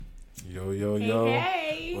Yo, yo, Hey, yo.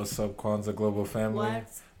 hey. What's up, Kwanzaa Global Family?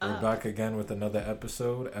 What's We're up? back again with another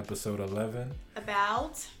episode 11.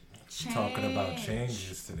 About Talking about change.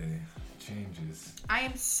 changes today. Changes. I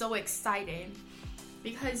am so excited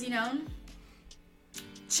because,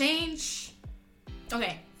 change.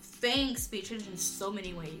 Okay, things be changed in so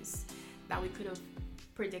many ways that we could have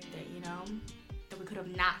predicted, that we could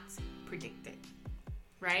have not predicted,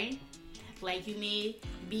 right? Like, you may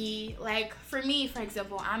be, like, for me, for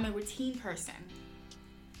example, I'm a routine person.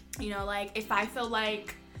 Like, if I feel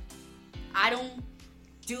like I don't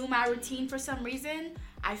do my routine for some reason,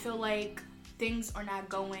 I feel like things are not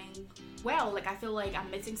going well. Like, I feel like I'm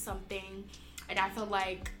missing something, and I feel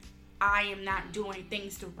like I am not doing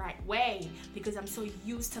things the right way because I'm so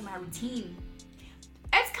used to my routine.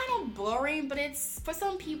 It's kind of boring, but it's, for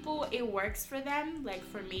some people, it works for them, like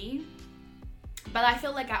for me. But I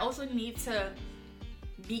feel like I also need to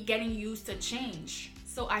be getting used to change.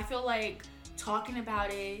 So I feel like talking about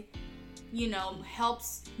it,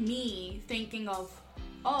 helps me thinking of,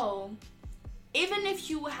 oh, even if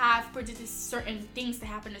you have predicted certain things to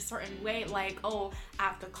happen a certain way, like, oh,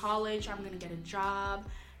 after college, I'm going to get a job,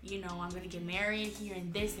 I'm going to get married here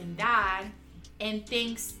and this and that, and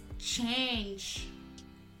things change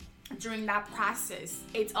during that process.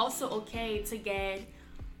 It's also okay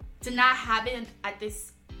to not have it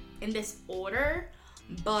in this order,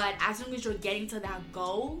 but as long as you're getting to that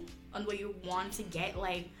goal on what you want to get,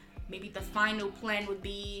 like maybe the final plan would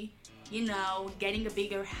be, getting a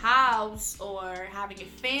bigger house or having a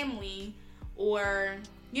family, or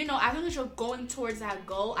as long as you're going towards that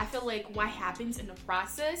goal, I feel like what happens in the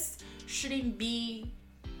process shouldn't be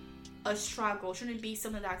a struggle, shouldn't be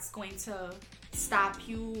something that's going to stop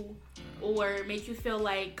you or make you feel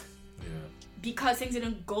like, because things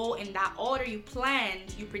didn't go in that order you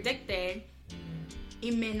planned, you predicted,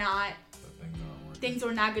 it may not, things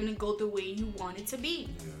are not going to go the way you want it to be.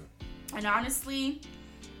 And honestly,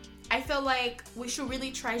 I feel like we should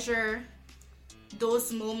really treasure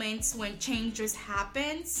those moments when change just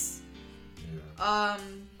happens.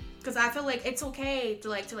 Because I feel like it's okay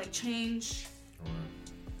to change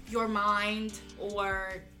your mind,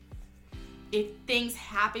 or if things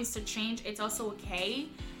happens to change, it's also okay.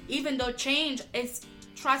 Even though change is,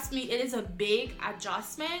 trust me, it is a big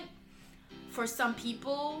adjustment for some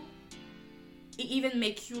people. It even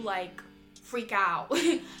makes you like freak out.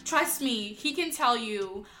 Trust me, he can tell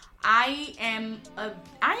you.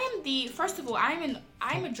 First of all,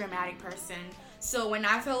 I'm a dramatic person. So when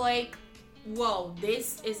I feel like, whoa,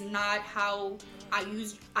 this is not how I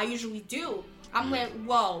usually do, I'm like,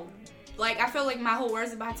 whoa, like I feel like my whole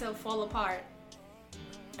world's about to fall apart.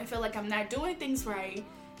 I feel like I'm not doing things right,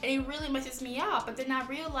 and it really messes me up. But then I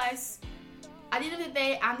realize, at the end of the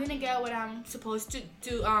day, I'm gonna get what I'm supposed to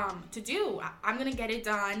do. I'm gonna get it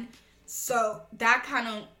done. So that kind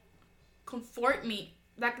of comfort me.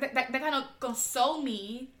 That kind of console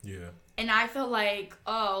me. Yeah. And I feel like,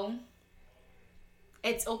 oh,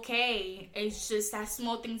 it's okay. It's just that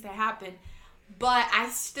small things that happen. But I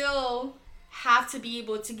still have to be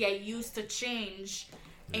able to get used to change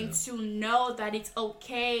and to know that it's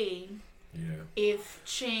okay if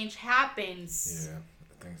change happens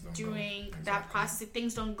during that process. If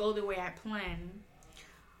things don't go the way I plan,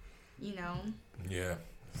 Yeah.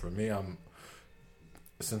 For me,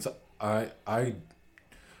 since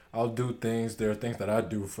I'll do things. There are things that I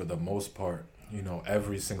do for the most part,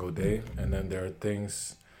 every single day. And then there are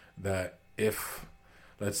things that if,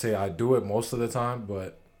 let's say I do it most of the time,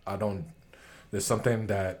 but there's something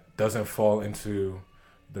that doesn't fall into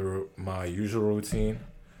my usual routine.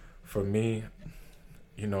 For me,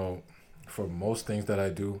 for most things that I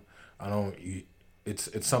do,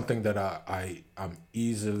 it's something that I'm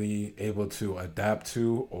easily able to adapt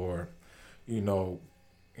to, or, deal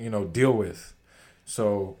with.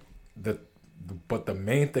 So but the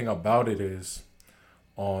main thing about it is,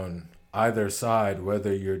 on either side,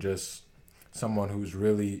 whether you're just someone who's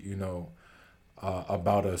really,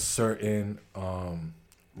 about a certain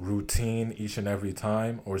routine each and every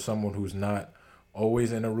time, or someone who's not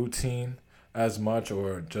always in a routine as much,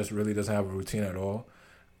 or just really doesn't have a routine at all,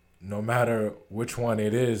 no matter which one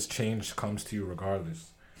it is, change comes to you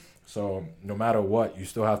regardless. So no matter what, you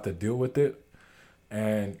still have to deal with it,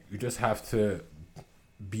 and you just have to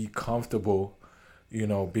be comfortable,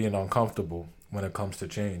 being uncomfortable when it comes to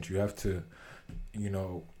change. You have to,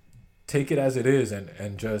 take it as it is,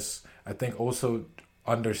 and just, I think, also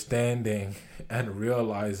understanding and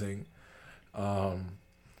realizing,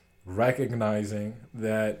 recognizing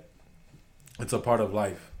that it's a part of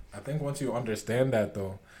life. I think once you understand that,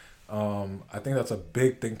 though, I think that's a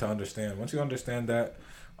big thing to understand. Once you understand that,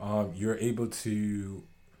 you're able to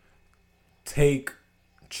take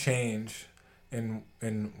change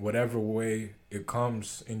in whatever way it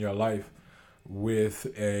comes in your life with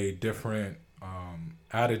a different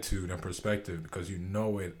attitude and perspective, because you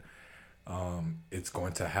know it's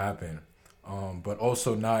going to happen, but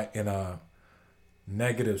also not in a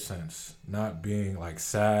negative sense, not being like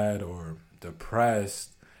sad or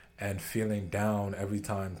depressed and feeling down every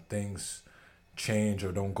time things change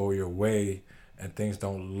or don't go your way and things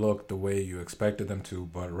don't look the way you expected them to,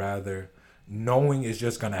 but rather knowing it's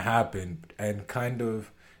just gonna happen and kind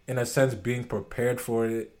of, in a sense, being prepared for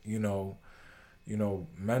it,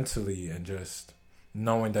 mentally, and just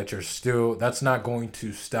knowing that that's not going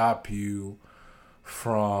to stop you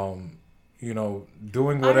from,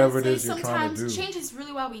 doing whatever it is you're trying to do. Sometimes change is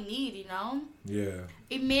really what we need, Yeah.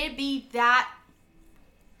 It may be that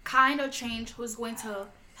kind of change who's going to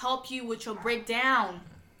help you with your breakdown.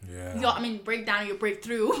 Yeah. Breakdown or your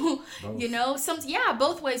breakthrough. Both.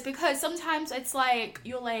 Both ways, because sometimes it's like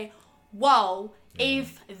you're like, whoa,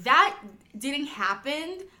 if that didn't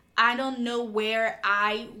happen, I don't know where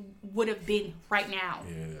I would have been right now.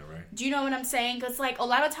 Yeah, right. Do you know what I'm saying? Because like a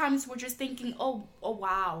lot of times we're just thinking, oh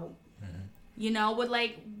wow. Mm-hmm. We're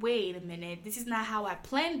like, wait a minute, this is not how I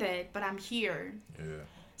planned it, but I'm here. Yeah.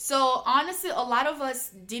 So honestly, a lot of us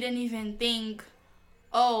didn't even think,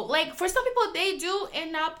 for some people, they do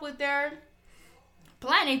end up with their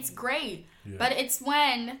plan. It's great. Yeah.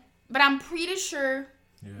 But I'm pretty sure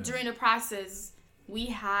during the process, we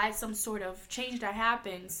had some sort of change that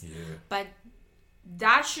happens. Yeah. But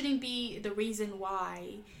that shouldn't be the reason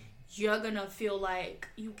why you're going to feel like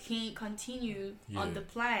you can't continue on the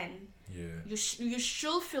plan. Yeah. You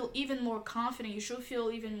should feel even more confident. You should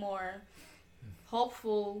feel even more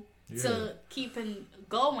hopeful to keep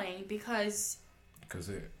going, because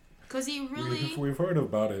he really... We've heard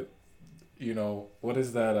about it. What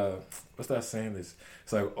is that? What's that saying? It's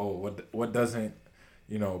like, what doesn't,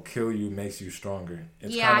 kill you makes you stronger.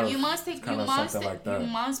 It's you must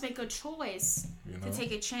make a choice to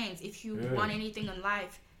take a chance if you want anything in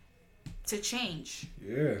life to change.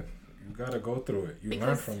 Yeah, you gotta go through it. You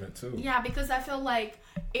learn from it too. Yeah, because I feel like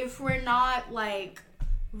if we're not like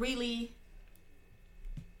really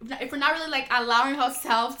allowing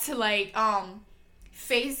ourselves to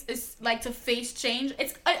face change,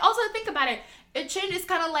 I also think about it. A change is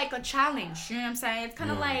kind of like a challenge. You know what I'm saying? It's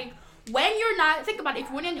kind of like when you're not, think about it,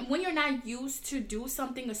 when you're not used to do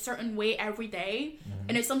something a certain way every day,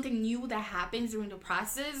 and it's something new that happens during the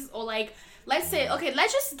process, or like, let's say, okay,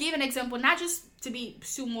 let's just give an example, not just to be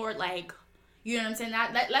too more like, you know what I'm saying?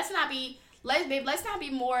 Let's not be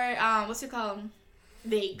more, what's it called?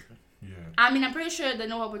 Vague. Yeah. I'm pretty sure they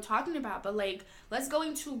know what we're talking about, but like, let's go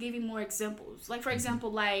into giving more examples. Like, for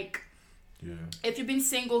example, like, if you've been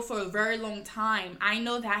single for a very long time, I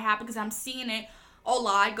know that happened because I'm seeing it a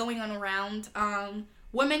lot going on around.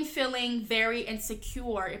 Women feeling very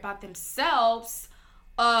insecure about themselves,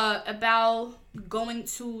 about going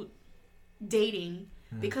to dating,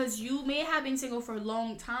 because you may have been single for a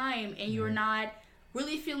long time and you're not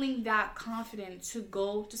really feeling that confident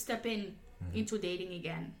to step into dating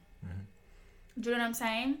again. Do you know what I'm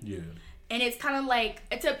saying? Yeah. And it's kind of like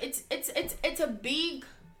it's a big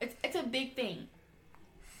thing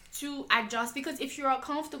to adjust, because if you're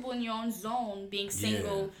comfortable in your own zone, being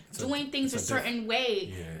single, doing things a certain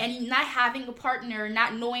way, and not having a partner,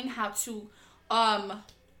 not knowing how to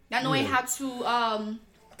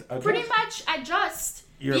pretty much adjust,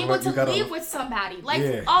 be able to live with somebody,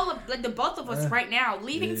 the both of us right now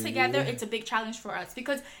living together. It's a big challenge for us,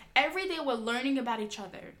 because every day we're learning about each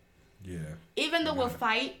other. Yeah. Even though we'll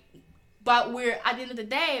fight, but we're at the end of the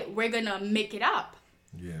day, we're gonna make it up.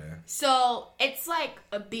 Yeah. So it's like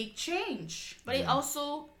a big change, but it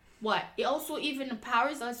also even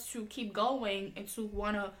empowers us to keep going and to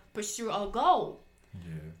want to pursue our goal.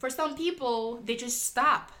 Yeah. For some people, they just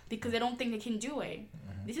stop because they don't think they can do it.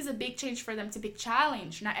 This is a big change for them. It's a big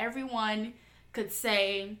challenge. Not everyone could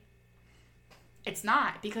say it's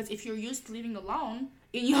not, because if you're used to living alone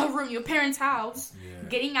in your room, your parents' house,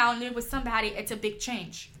 getting out and live with somebody, it's a big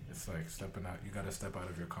change. It's like stepping out. You gotta step out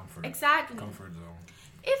of your comfort zone.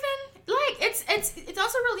 Even like it's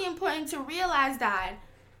also really important to realize that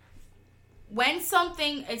when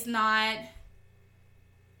something is not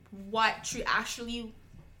what you actually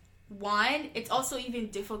want, it's also even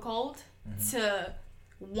difficult to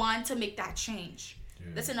want to make that change.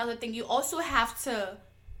 That's another thing. You also have to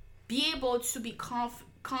be able to be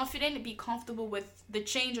confident and be comfortable with the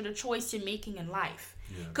change or the choice you're making in life.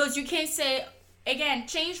 Because you can't say, again,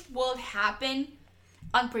 change will happen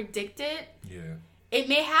unpredicted. It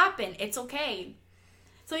may happen. It's okay.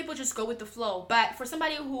 Some people just go with the flow. But for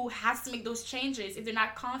somebody who has to make those changes, if they're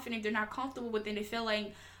not confident, they're not comfortable with it, they feel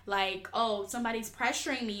like, oh, somebody's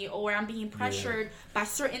pressuring me, or I'm being pressured by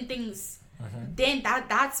certain things, then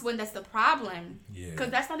that's when that's the problem. Because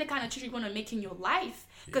that's not the kind of change you're going to make in your life.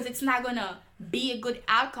 Because it's not going to be a good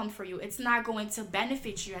outcome for you. It's not going to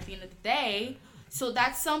benefit you at the end of the day. So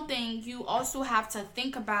that's something you also have to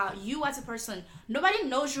think about, you as a person. Nobody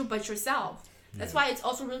knows you but yourself. That's why it's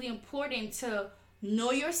also really important to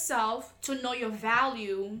know yourself, to know your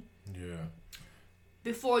value.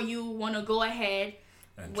 Before you want to go ahead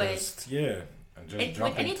and with just jump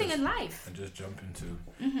with anything into, in life. And just jump into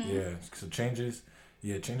So changes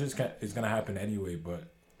is gonna happen anyway. But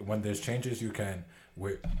when there's changes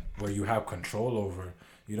where you have control over,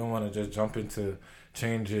 you don't want to just jump into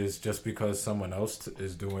changes just because someone else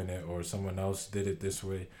is doing it, or someone else did it this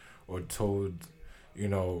way, or told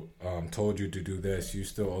you to do this. You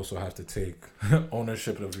still also have to take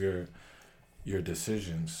ownership of your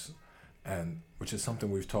decisions, and which is something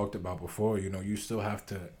we've talked about before. You still have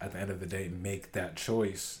to, at the end of the day, make that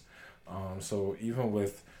choice. So even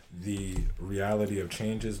with the reality of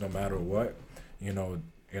changes, no matter what, in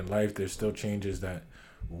life, there's still changes that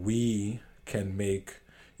we can make,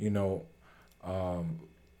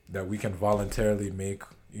 that we can voluntarily make,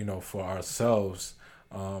 for ourselves.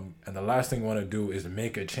 And the last thing we want to do is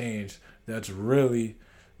make a change that's really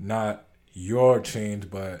not your change,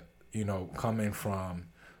 but, coming from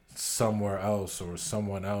somewhere else or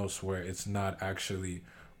someone else, where it's not actually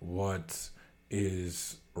what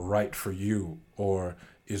is right for you or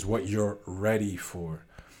is what you're ready for,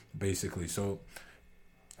 basically. So,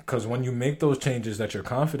 because when you make those changes that you're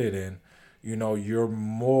confident in, you're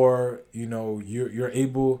more, you're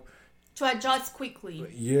able to adjust quickly.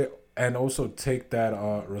 Yeah, and also take that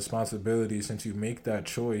responsibility. Since you make that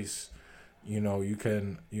choice, you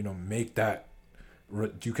can, make that.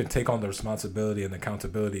 You can take on the responsibility and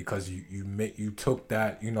accountability because you took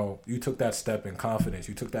that, you took that step in confidence.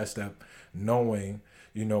 You took that step knowing,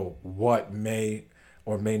 what may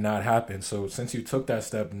or may not happen. So since you took that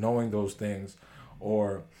step knowing those things,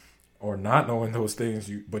 or not knowing those things,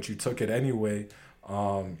 but you took it anyway,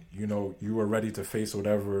 you were ready to face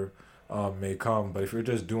whatever may come. But if you're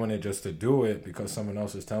just doing it just to do it because someone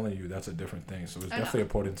else is telling you, that's a different thing. So it's definitely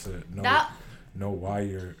important to know why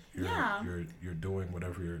you're doing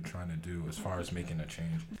whatever you're trying to do as far as making a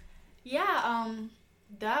change.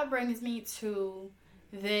 That brings me to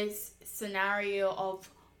this scenario of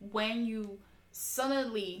when you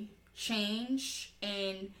suddenly change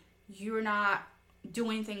and you're not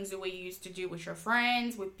doing things the way you used to do with your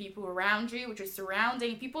friends, with people around you, with your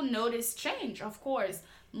surrounding. People notice change, of course.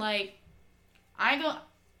 Like,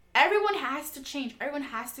 everyone has to change. Everyone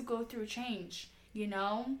has to go through change,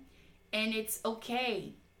 and it's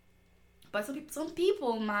okay. But some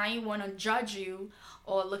people might want to judge you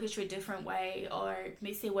or look at you a different way, or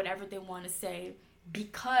may say whatever they want to say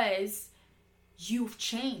because you've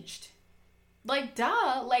changed. Like,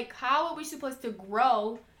 duh. Like, how are we supposed to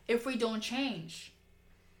grow if we don't change?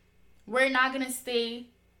 We're not gonna stay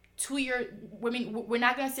we're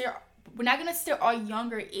not gonna stay our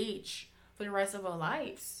younger age for the rest of our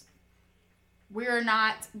lives. We're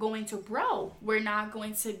not going to grow. We're not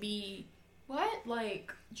going to be what?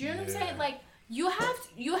 Like, do you know what I'm saying? Like, you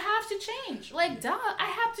have to change. Like, duh, I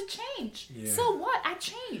have to change. Yeah. So what? I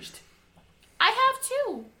changed. I have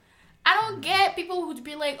to. I don't get people who'd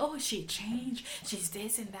be like, oh, she changed. She's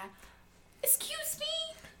this and that. Excuse me?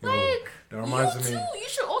 Like, that reminds me, you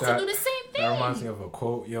should also do the same thing. That reminds me of a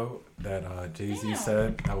quote, that Jay-Z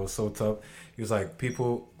said. That was so tough. He was like,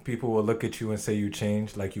 people will look at you and say you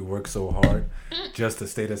changed, like you work so hard just to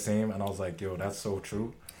stay the same. And I was like, that's so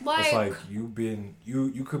true. Like, it's like you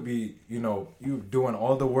could be, you doing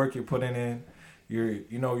all the work you're putting in. You're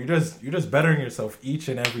just bettering yourself each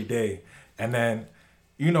and every day. And then,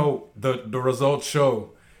 the results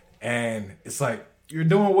show, and it's like you're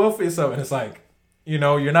doing well for yourself, and it's like, you're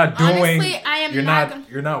not doing. Honestly,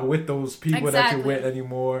 you're not with those people that you're with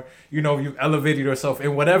anymore. You've elevated yourself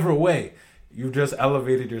in whatever way. You just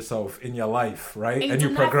elevated yourself in your life, right? And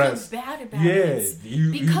you progress. Feel bad about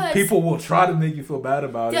it. People will try to make you feel bad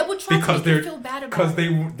about it. They will try to make you feel bad about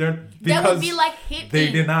it. That would be like hate.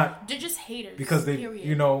 They did not. They're just haters. Because they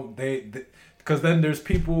because then there's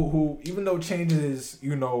people who, even though change is,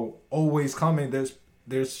 always coming,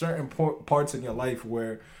 there's certain parts in your life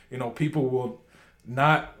where, people will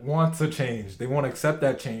not want to change. They won't accept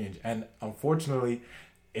that change. And unfortunately,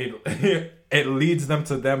 it leads them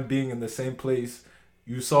to them being in the same place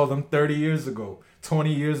you saw them 30 years ago,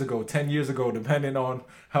 20 years ago, 10 years ago, depending on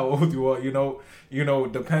how old you are,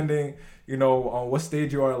 depending, on what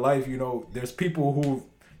stage you are in life. There's people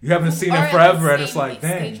you haven't seen are it at forever, the and it's same like,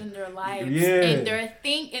 stage dang, in their lives, yeah,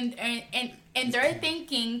 and their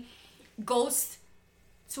thinking goes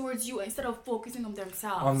towards you instead of focusing on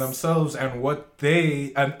themselves and what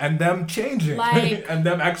they and them changing, Like, and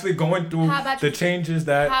them actually going through how about the you- changes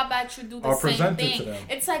that How about you do the are same presented thing? to them.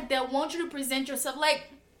 It's like they want you to present yourself like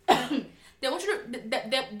they want you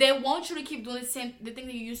to they want you to keep doing the thing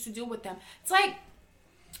that you used to do with them. It's like,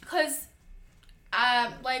 cause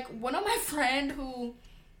like one of my friend who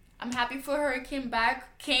I'm happy for her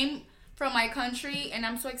came from my country, and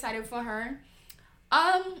I'm so excited for her.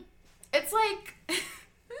 It's like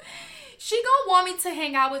she gonna want me to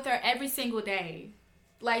hang out with her every single day.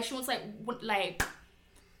 Like she wants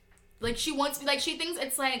like she wants me, like she thinks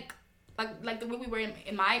it's like the way we were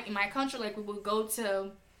in my country. Like we would go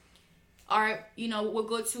to we'll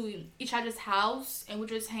go to each other's house and we'll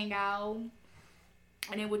just hang out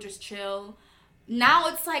and then we'll just chill. Now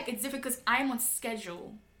it's like it's different because I'm on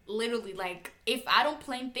schedule. Literally, like if I don't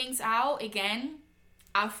plan things out again,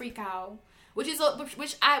 I'll freak out. Which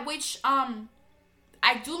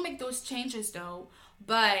I do make those changes though,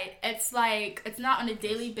 but it's like it's not on a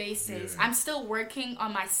daily basis. Yeah. I'm still working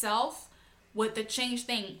on myself with the change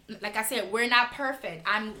thing. Like I said, we're not perfect.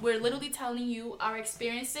 We're literally telling you our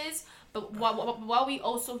experiences, but what we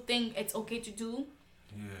also think it's okay to do.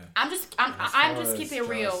 Yeah. I'm just keeping it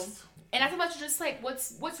real. And I think about just like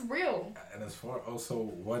what's real. And as far also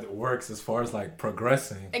what works as far as like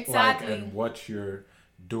progressing, Exactly. like, and what you're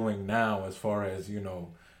doing now as far as your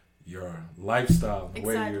lifestyle, the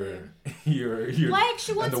way you're like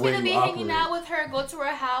she wants the me way to be you hanging operate. out with her, go to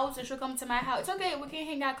her house, and she'll come to my house. It's okay, we can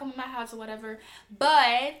hang out, come to my house or whatever.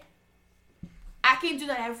 But I can't do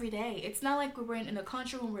that every day. It's not like we were in a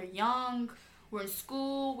country when we were young. We're in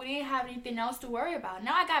school. We didn't have anything else to worry about.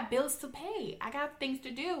 Now I got bills to pay. I got things to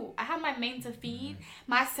do. I have my main to feed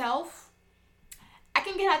myself. I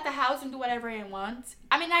can get out the house and do whatever I want.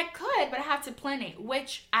 I mean, I could, but I have to plan it,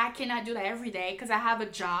 which I cannot do that every day because I have a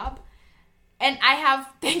job. And I have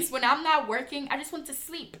things when I'm not working, I just want to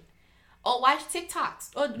sleep. Or watch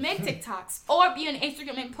TikToks. Or make TikToks. Or be on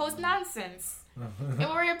Instagram and post nonsense. And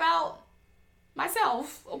worry about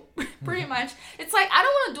myself. Pretty much. It's like, I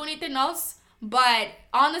don't want to do anything else. But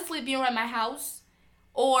honestly, being around my house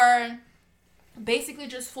or basically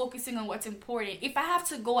just focusing on what's important. If I have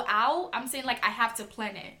to go out, I'm saying like I have to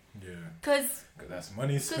plan it. Yeah. Cause that's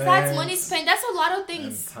money spent. Because that's money spent. That's a lot of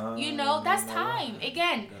things. Time, That's time.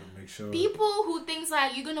 Again, gotta make sure people who thinks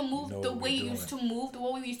like you're gonna move know the what way you're you used to doing. move, the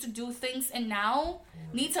way we used to do things, and now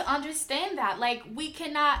need to understand that like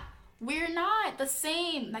we're not the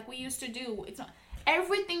same like we used to do. It's not.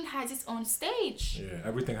 Everything has its own stage. Yeah,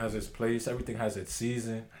 everything has its place. Everything has its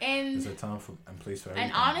season. And there's a time and place for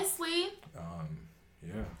everything. And honestly,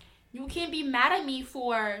 yeah, you can't be mad at me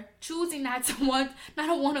for choosing not to want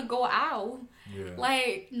to go out. yeah.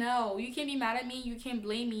 Like, no, you can't be mad at me. You can't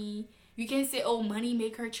blame me. You can't say, "Oh, money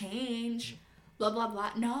make her change." Blah blah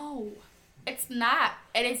blah. No, it's not.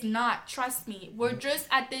 It is not. Trust me. We're just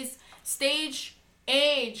at this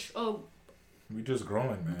age of. We just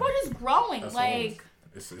growing, man. We're just growing. That's like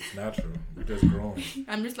it's natural. We're just growing.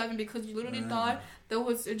 I'm just laughing because you literally thought there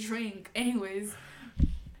was a drink. Anyways,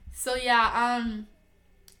 so yeah,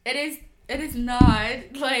 it is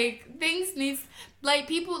not like things needs like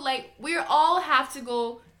people like we all have to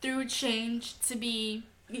go through change to be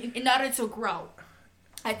in order to grow.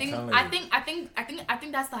 I think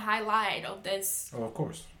that's the highlight of this. Oh, of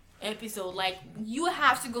course. Episode, like you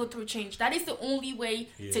have to go through change. That is the only way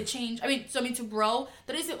to change. To grow.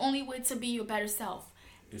 That is the only way to be your better self.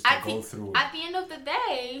 At the end of the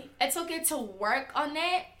day, it's okay to work on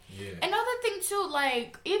it. Yeah. Another thing too,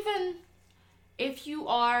 like even if you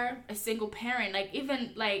are a single parent, like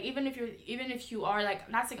even if you are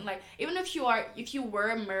like not single, like even if you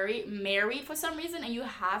were married for some reason and you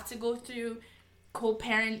have to go through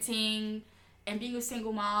co-parenting and being a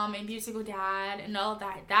single mom and being a single dad and all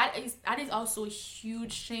that is also a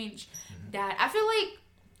huge change. That I feel like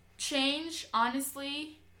change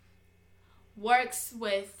honestly works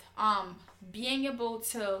with being able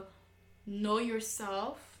to know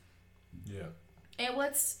yourself. Yeah. And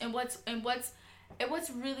what's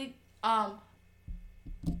really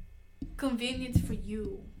convenient for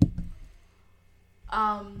you.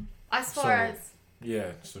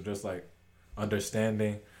 So just like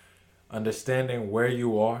understanding where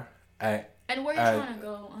you are at and where you're trying to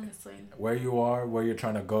go, honestly. Where you are, where you're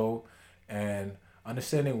trying to go, and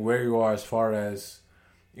understanding where you are as far as,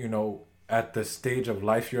 at the stage of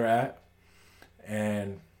life you're at,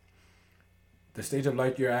 and the stage of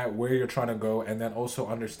life you're at, where you're trying to go, and then also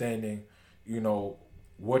understanding,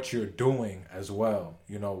 what you're doing as well.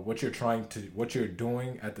 You know, what you're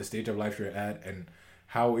doing at the stage of life you're at, and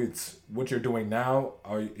how it's what you're doing now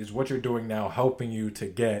is what you're doing now helping you to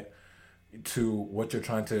get to what you're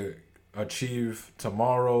trying to achieve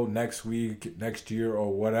tomorrow, next week, next year,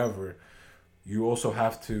 or whatever. You also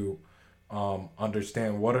have to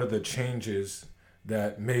understand what are the changes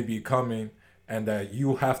that may be coming and that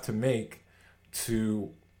you have to make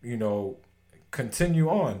to, you know, continue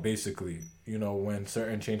on, basically, you know, when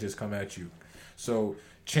certain changes come at you. So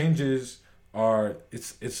changes are,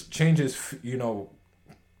 it's changes, you know,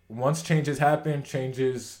 once changes happen,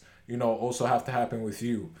 changes, you know, also have to happen with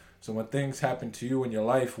you. So when things happen to you in your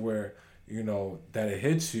life where, you know, that it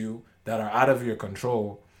hits you, that are out of your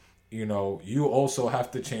control, you know, you also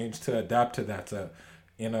have to change to adapt to that,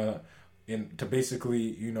 to basically,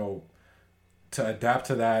 you know, to adapt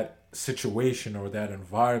to that situation or that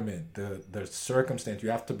environment, the circumstance. You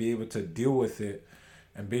have to be able to deal with it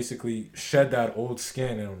and basically shed that old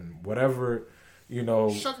skin and whatever, you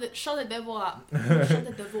know, shut the devil up. Shut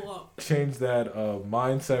the devil up. Change that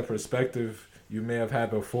mindset, perspective you may have had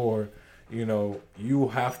before. You know, you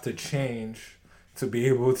have to change to be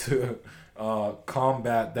able to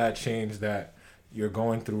combat that change that you're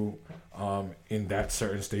going through in that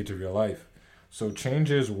certain stage of your life. So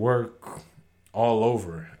changes work all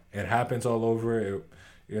over. It happens all over. It,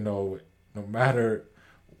 you know, no matter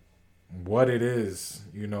what it is,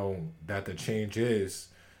 you know, that the change is,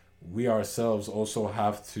 we ourselves also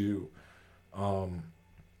have to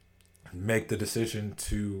make the decision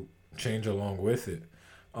to change along with it.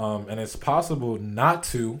 And it's possible not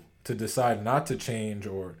to decide not to change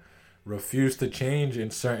or refuse to change in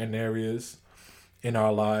certain areas in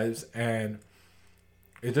our lives. And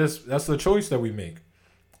that's the choice that we make.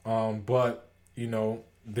 But, you know,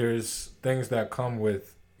 there's things that come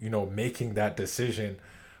with, you know, making that decision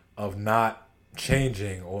of not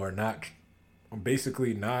changing or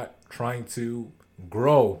basically not trying to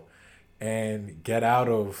grow and get out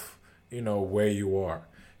of, you know, where you are.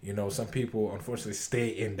 You know, some people unfortunately stay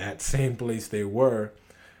in that same place they were,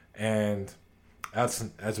 and that's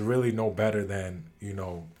really no better than, you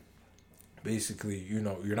know, basically, you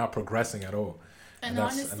know, you're not progressing at all. And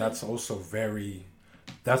that's also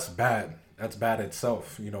that's bad. That's bad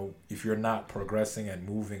itself. You know, if you're not progressing and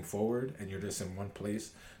moving forward and you're just in one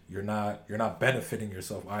place, you're not benefiting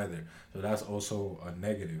yourself either. So that's also a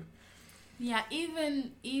negative. Yeah,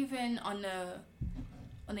 even on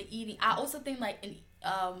the eating, I also think like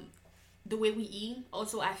the way we eat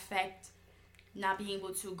also affect not being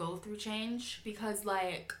able to go through change, because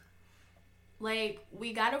like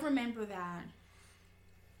we gotta remember that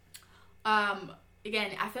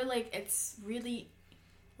again, I feel like it's really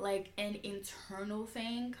like an internal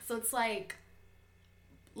thing. So it's like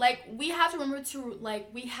we have to remember to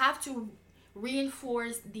we have to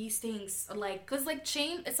reinforce these things, like, because like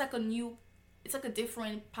change, it's like a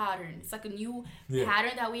different pattern. It's like a new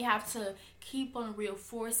pattern that we have to keep on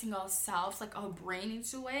reinforcing ourselves, like our brain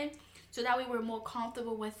into it, so that way we're more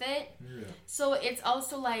comfortable with it. Yeah. So it's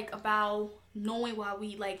also like about knowing what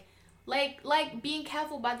we like being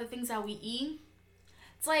careful about the things that we eat.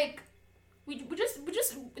 It's like we just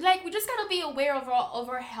gotta be aware of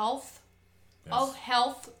our health. Yes. Of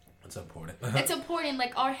health. It's important. It's important,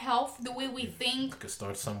 like our health, the way we think. You could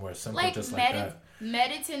start somewhere simple, like just like that.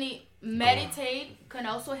 Meditate can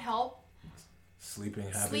also help. Sleeping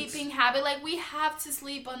habit. Like we have to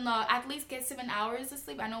sleep on at least get 7 hours of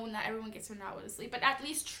sleep. I know not everyone gets 7 hours of sleep, but at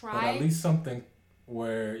least try. But at least something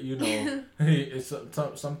where, you know, it's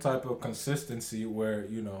some type of consistency where,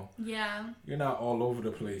 you know, you're not all over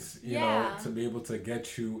the place. You know, to be able to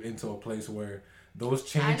get you into a place where those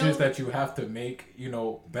changes that you have to make, you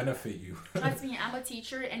know, benefit you. Trust me, I'm a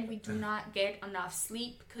teacher and we do not get enough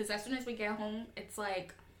sleep, because as soon as we get home, it's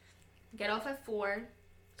like, get off at 4,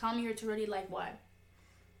 come here to already like what?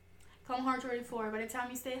 Come home to already 4. By the time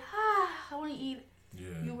you say, I want to eat,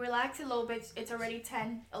 you relax a little bit, it's already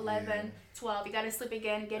 10, 11, 12. You got to sleep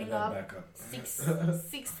again, getting up.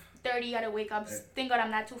 6:30, you got to wake up. Thank God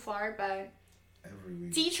I'm not too far, but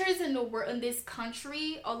teachers in this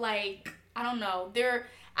country are like, I don't know.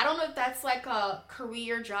 I don't know if that's like a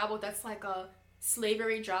career job or that's like a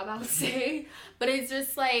slavery job, I would say. But it's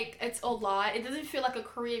just like, it's a lot. It doesn't feel like a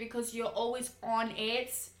career because you're always on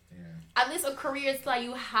it. Yeah. At least a career is like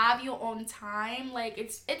you have your own time. Like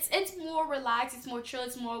it's more relaxed, it's more chill,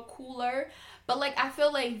 it's more cooler. But like I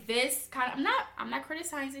feel like this kind of, I'm not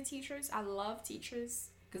criticizing teachers. I love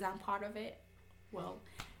teachers because I'm part of it. Well,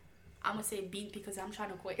 I'm gonna say beat because I'm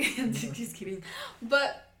trying to quit. Just kidding.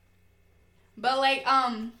 But like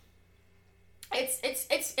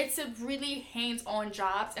it's a really hands-on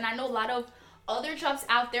jobs, and I know a lot of other jobs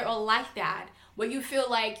out there are like that, where you feel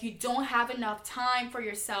like you don't have enough time for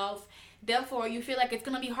yourself. Therefore, you feel like it's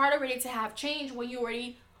gonna be hard already to have change when you're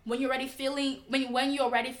already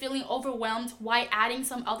feeling overwhelmed. Why adding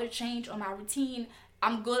some other change on my routine?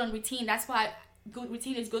 I'm good on routine. That's why good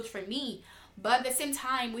routine is good for me. But at the same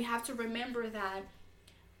time, we have to remember that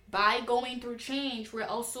by going through change, we're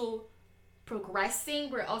also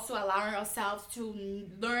progressing. We're also allowing ourselves to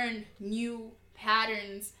learn new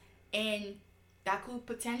patterns, and that could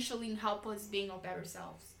potentially help us being our better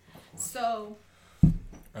selves. So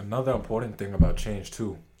another important thing about change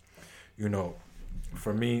too,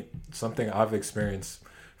 for me, something I've experienced,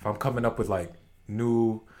 if I'm coming up with like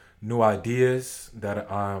new ideas that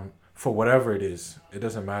for whatever it is, it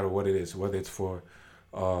doesn't matter what it is, whether it's for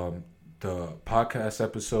the podcast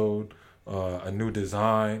episode, a new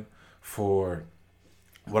design, for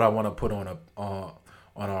what I want to put on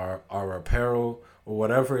our apparel, or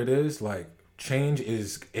whatever it is, like change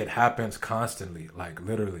it happens constantly, like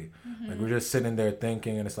literally. Like we're just sitting there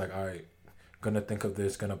thinking, and it's like, all right, gonna think of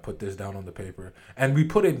this, gonna put this down on the paper, and we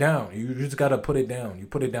put it down. You just gotta put it down. You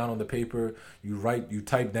put it down on the paper. You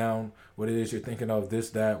type down what it is you're thinking of, this,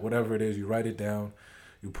 that, whatever it is. You write it down.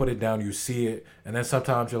 You put it down. You see it, and then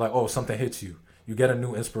sometimes you're like, oh, something hits you. You get a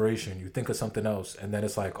new inspiration. You think of something else, and then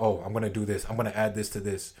it's like, oh, I'm gonna do this. I'm gonna add this to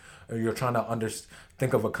this. Or you're trying to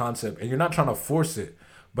think of a concept, and you're not trying to force it,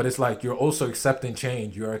 but it's like you're also accepting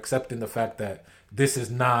change. You're accepting the fact that this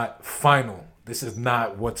is not final. This is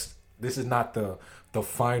not the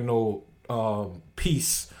final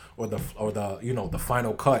piece or the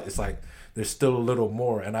final cut. It's like there's still a little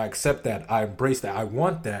more, and I accept that. I embrace that. I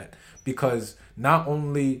want that, because not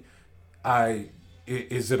only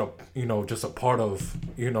is it just a part of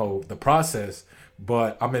the process,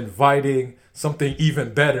 but I'm inviting something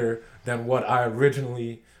even better than what I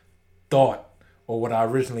originally thought or what I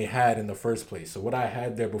originally had in the first place. So what I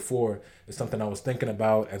had there before is something I was thinking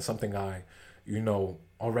about, and something I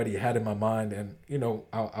already had in my mind, and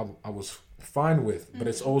I was fine with. But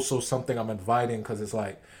it's also something I'm inviting, because it's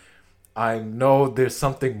like, I know there's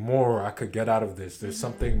something more I could get out of this. There's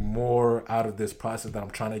something more out of this process that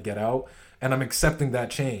I'm trying to get out, and I'm accepting that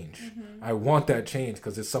change. I want that change,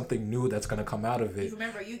 because there's something new that's going to come out of it.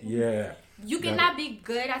 Remember, you cannot be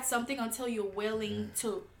good at something until you're willing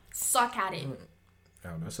to suck at it.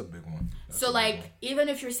 Yeah, that's a big one. Even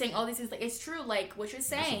if you're saying all these things, like, it's true, like what you're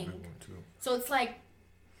saying. That's a big one too. So it's like,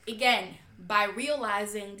 again, by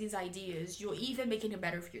realizing these ideas, you're even making it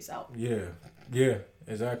better for yourself. Yeah,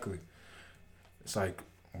 exactly. It's like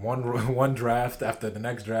one draft after the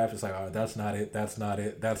next draft. It's like, oh, that's not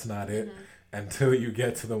it. Until you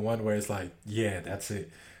get to the one where it's like, yeah, that's it.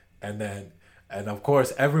 And of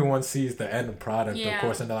course, everyone sees the end product, of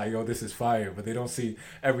course, and they're like, yo, this is fire. But they don't see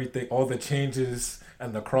everything, all the changes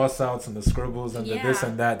and the cross-outs and the scribbles and the this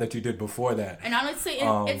and that you did before that. And honestly,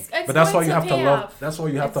 it's but that's why you have to love. That's why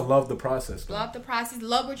you have to love the process. Though. Love the process.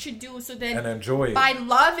 Love what you do, so then and enjoy it. By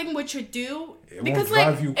loving what you do, it because won't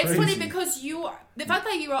drive you crazy. It's funny because the fact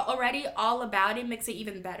that you are already all about it makes it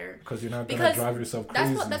even better. Because you're not gonna drive yourself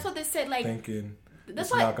crazy. That's what they said. Like thinking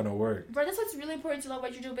it's not gonna work. Bro, that's what's really important to love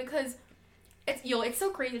what you do, because it's so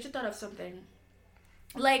crazy. I just thought of something.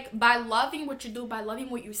 Like, by loving what you do, by loving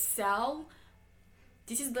what you sell,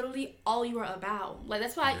 this is literally all you are about. Like,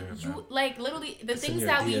 that's why literally the things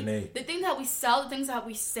that we sell, the things that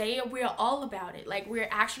we say, we're all about it. Like, we're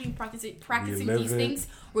actually practicing these things.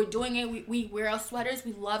 We're doing it. We wear our sweaters.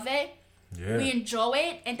 We love it. Yeah. We enjoy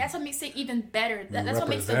it, and that's what makes it even better. That's what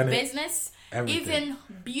makes the business even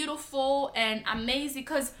beautiful and amazing,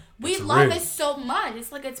 because we love it so much.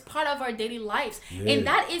 It's like it's part of our daily lives. And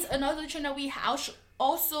that is another thing that we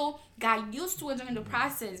also got used to during the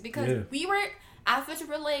process, because we were, at first, we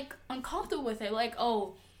were like uncomfortable with it. Like,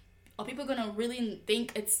 oh, are people gonna really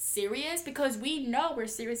think it's serious? Because we know we're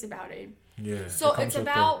serious about it. Yeah. So it's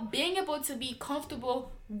about being able to be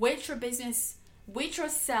comfortable with your business, with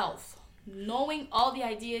yourself, knowing all the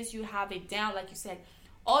ideas you have it down, like you said,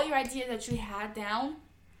 all your ideas that you had down,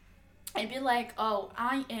 and be like, oh,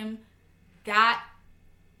 I am that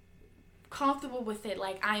comfortable with it.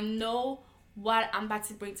 Like, I know what I'm about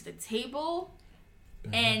to bring to the table,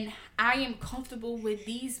 and I am comfortable with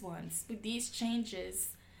these changes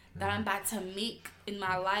that I'm about to make in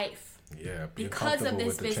my life. Yeah, because of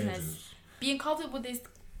this business. Being comfortable with this.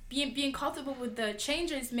 Being comfortable with the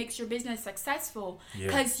changes makes your business successful,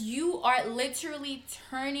 because you are literally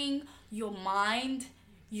turning your mind,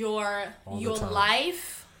 your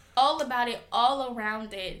life, all about it, all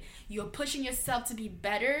around it. You're pushing yourself to be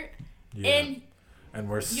better in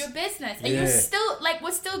your business, and you're still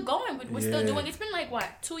we're still going. We're still doing. It's been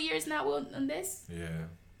 2 years now on this. Yeah.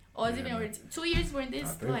 Or is it been already 2 years? We're in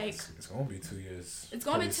this it's gonna be 2 years. It's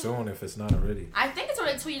gonna be soon if it's not already. I think it's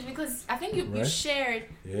already 2 years because I think you shared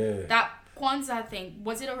that Kwanzaa thing.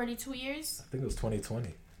 Was it already 2 years? I think it was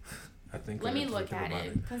 2020. I think. Let me look at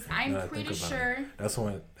it because I'm pretty sure. That's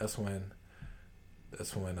when.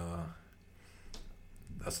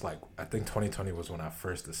 That's like, I think 2020 was when I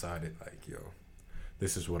first decided, like, yo,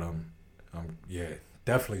 this is what I'm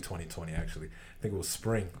definitely 2020 actually. I think it was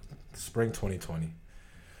spring 2020.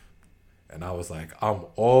 And I was like, I'm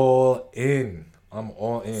all in.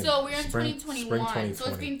 So we're in 2021. So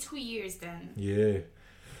it's been 2 years then. Yeah.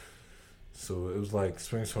 So it was like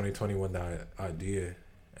spring 2020 when that idea,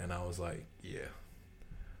 and I was like, yeah,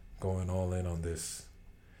 going all in on this.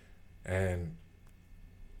 And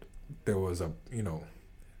there was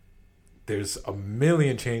there's a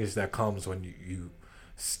million changes that comes when you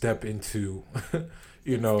step into,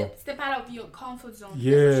 Step out of your comfort zone.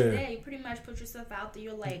 Yeah. You pretty much put yourself out there.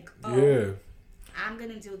 You're like, I'm going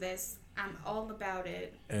to do this. I'm all about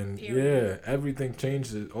it. And everything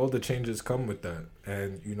changes. All the changes come with that.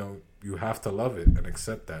 And, you have to love it and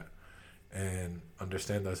accept that. And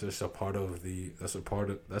understand that's just a part of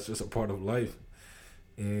life.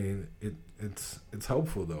 And it's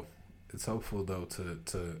helpful though. It's helpful though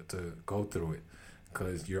to go through it,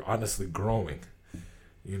 because you're honestly growing.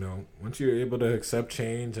 Once you're able to accept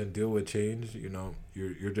change and deal with change,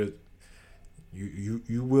 you're just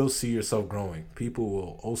you will see yourself growing. People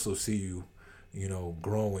will also see you,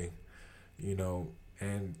 growing,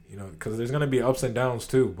 and because there's gonna be ups and downs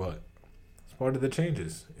too, but it's part of the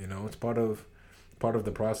changes. It's part of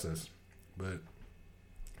the process. But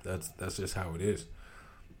that's just how it is.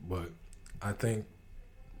 But I think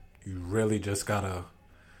you really just gotta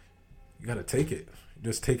take it.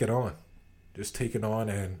 Just take it on. Just take it on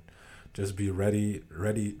and just be ready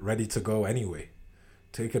to go anyway.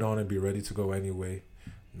 Take it on and be ready to go anyway,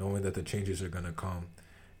 knowing that the changes are gonna come.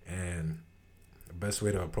 And the best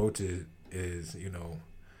way to approach it is,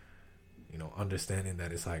 understanding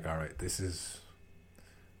that it's like, all right, there's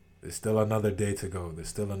still another day to go. There's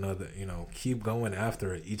still another, keep going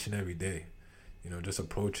after it each and every day. Just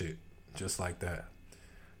approach it just like that.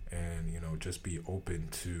 And, just be open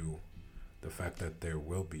to the fact that there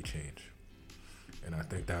will be change. And I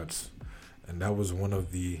think that was one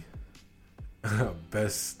of the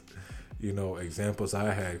best, examples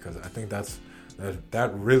I had, because I think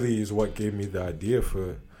that really is what gave me the idea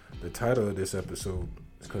for the title of this episode,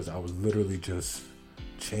 because I was literally just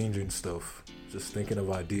changing stuff, just thinking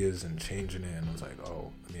of ideas and changing it. And I was like,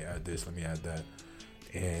 oh, let me add this, let me add that.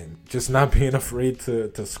 And just not being afraid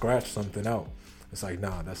to scratch something out. It's like,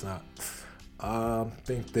 nah, that's not. I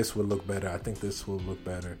think this would look better. I think this will look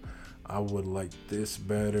better. I would like this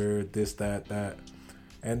better, this, that.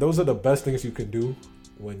 And those are the best things you can do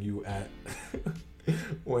when you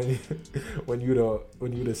when you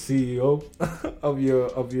the CEO of your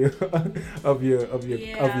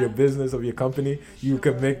business, of your company. You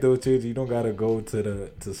can make those changes. You don't gotta go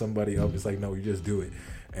to somebody else. It's like, no, you just do it,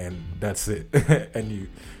 and that's it. and you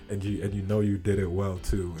did it well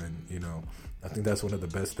too. And I think that's one of the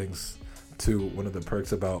best things too. One of the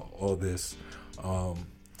perks about all this,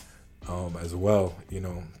 as well.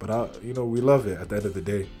 But we love it at the end of the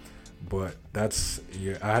day. But I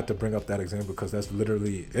had to bring up that example because that's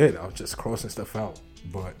literally it. I was just crossing stuff out,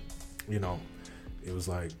 but it was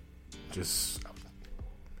like, just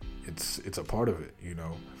it's a part of it.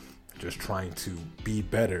 Just trying to be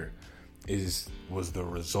better was the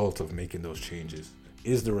result of making those changes.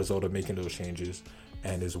 Is the result of making those changes,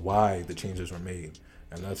 and is why the changes were made.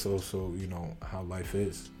 And that's also how life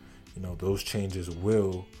is. Those changes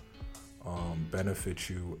will benefit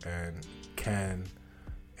you and can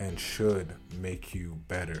and should make you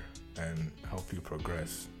better and help you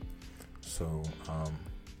progress. So,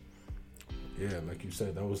 like you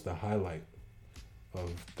said, that was the highlight of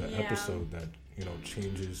the episode, that,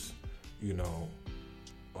 changes,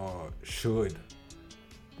 should,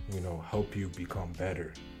 help you become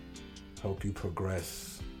better, help you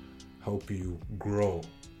progress, help you grow.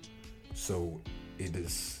 So it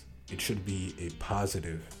should be a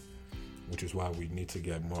positive, which is why we need to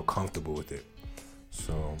get more comfortable with it.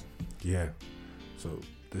 So, so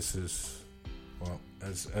this is, well,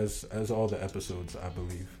 as all the episodes I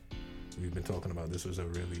believe we've been talking about, this was a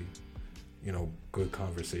really, good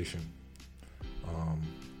conversation,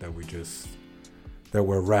 that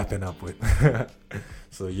we're wrapping up with.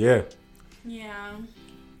 So, yeah,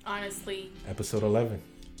 honestly, episode 11.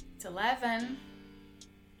 It's 11.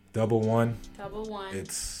 Double one.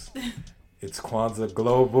 It's Kwanzaa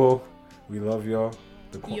Global. We love y'all.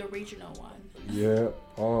 The original one. Yeah.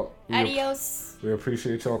 Adios. We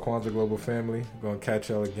appreciate y'all, Kwanzaa Global family. We're going to catch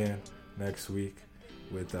y'all again next week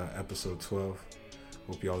with episode 12.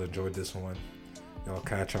 Hope y'all enjoyed this one. Y'all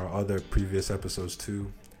catch our other previous episodes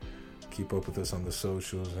too. Keep up with us on the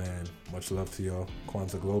socials, and much love to y'all.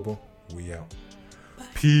 Kwanzaa Global, we out. Bye.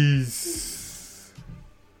 Peace.